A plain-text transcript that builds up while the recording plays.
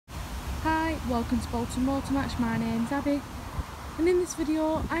welcome to Bolton Motor Match. My name's Abby, and in this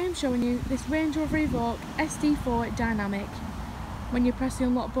video I am showing you this Range Rover Evoque SD4 Dynamic. When you press the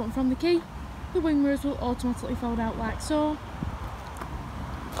unlock button from the key, the wing mirrors will automatically fold out like so.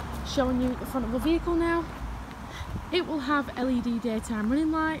 Showing you the front of the vehicle now. It will have LED daytime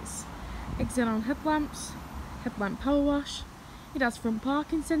running lights, xenon headlamps, headlamp power wash. It has front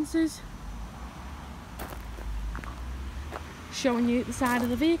parking sensors. Showing you the side of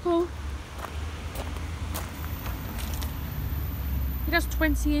the vehicle. It has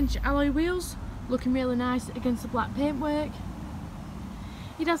 20-inch alloy wheels, looking really nice against the black paintwork.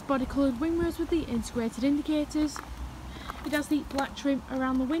 It has body coloured wing mirrors with the integrated indicators. It has the black trim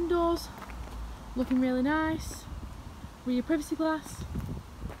around the windows, looking really nice. Rear privacy glass.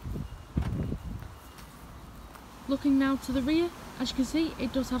 Looking now to the rear, as you can see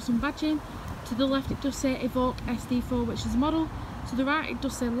it does have some badging. To the left it does say Evoque SD4, which is the model. To the right it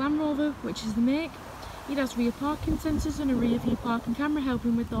does say Land Rover, which is the make. It has rear parking sensors and a rear view parking camera,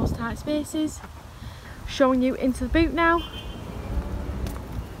 helping with those tight spaces. Showing you into the boot now.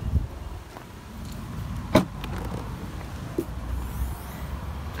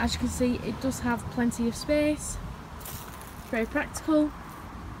 As you can see, it does have plenty of space. Very practical.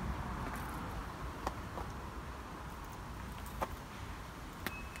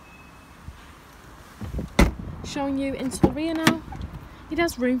 Showing you into the rear now. It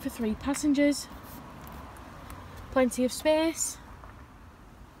has room for 3 passengers. Plenty of space.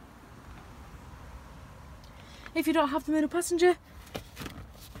 If you don't have the middle passenger,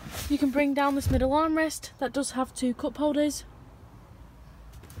 you can bring down this middle armrest that does have 2 cup holders.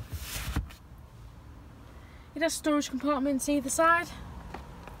 It has storage compartments either side.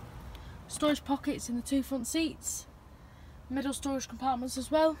 Storage pockets in the 2 front seats. Middle storage compartments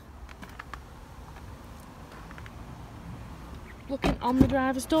as well. Looking on the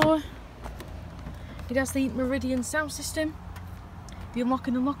driver's door, it has the Meridian sound system, the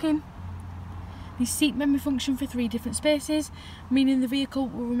unlocking and locking, the seat memory function for 3 different spaces, meaning the vehicle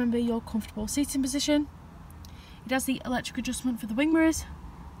will remember your comfortable seating position. It has the electric adjustment for the wing mirrors,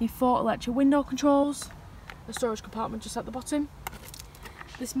 the 4 electric window controls, the storage compartment just at the bottom.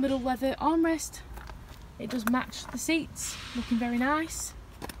 This middle leather armrest, it does match the seats, looking very nice.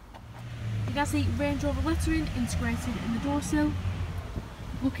 It has the Range Rover lettering integrated in the door sill.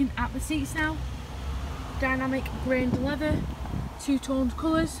 Looking at the seats now, dynamic grained leather, 2-toned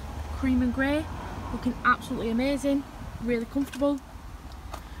colours, cream and grey, looking absolutely amazing, really comfortable.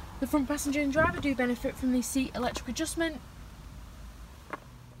 The front passenger and driver do benefit from the seat electric adjustment.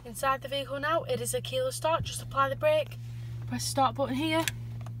 Inside the vehicle now, it is a keyless start. Just apply the brake, press the start button here.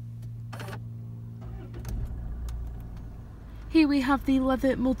 Here we have the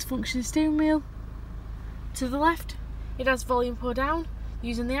leather multifunction steering wheel. To the left, it has volume pull down.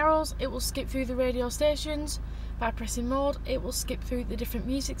 Using the arrows, it will skip through the radio stations. By pressing mode, it will skip through the different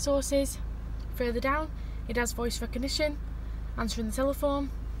music sources. Further down, it has voice recognition, answering the telephone.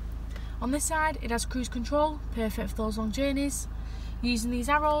 On this side, it has cruise control, perfect for those long journeys. Using these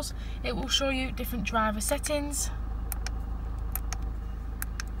arrows, it will show you different driver settings.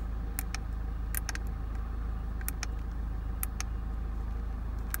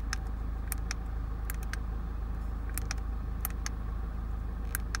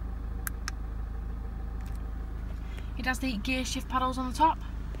 It has the gear shift paddles on the top.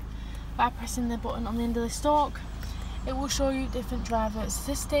 By pressing the button on the end of the stalk, it will show you different driver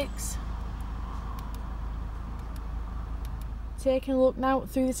statistics. Taking a look now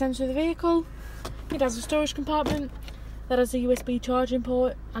through the centre of the vehicle, it has a storage compartment that has a USB charging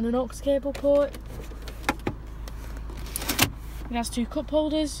port and an aux cable port. It has 2 cup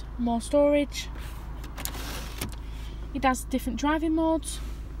holders, more storage. It has different driving modes,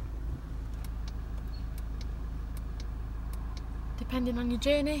 depending on your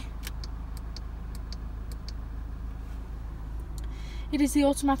journey. It is the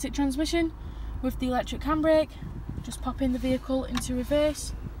automatic transmission with the electric handbrake. Just popping the vehicle into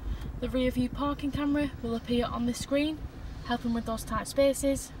reverse. The rear view parking camera will appear on this screen, helping with those tight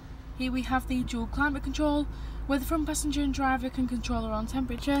spaces. Here we have the dual climate control, where the front passenger and driver can control their own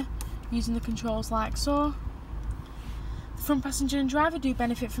temperature using the controls like so. The front passenger and driver do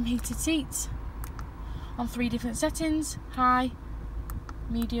benefit from heated seats on 3 different settings: high,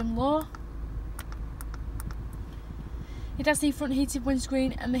 medium, low. It has the front heated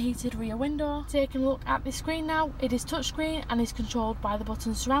windscreen and the heated rear window. Taking a look at this screen now, it is touchscreen and is controlled by the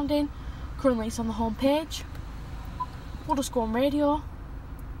buttons surrounding. Currently it's on the home page. We'll just go on radio.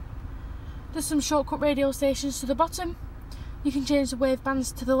 There's some shortcut radio stations to the bottom. You can change the wave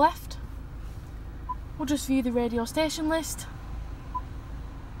bands to the left. We'll just view the radio station list.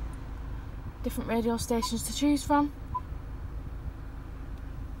 different radio stations to choose from.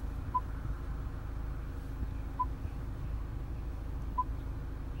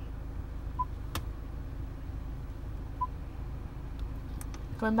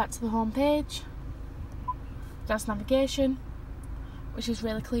 Going back to the home page, that's navigation, which is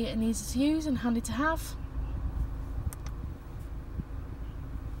really clear and easy to use and handy to have.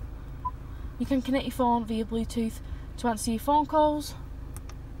 You can connect your phone via Bluetooth to answer your phone calls.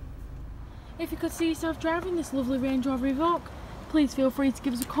 If you could see yourself driving this lovely Range Rover Evoque, please feel free to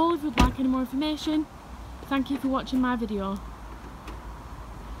give us a call if you'd like any more information. Thank you for watching my video.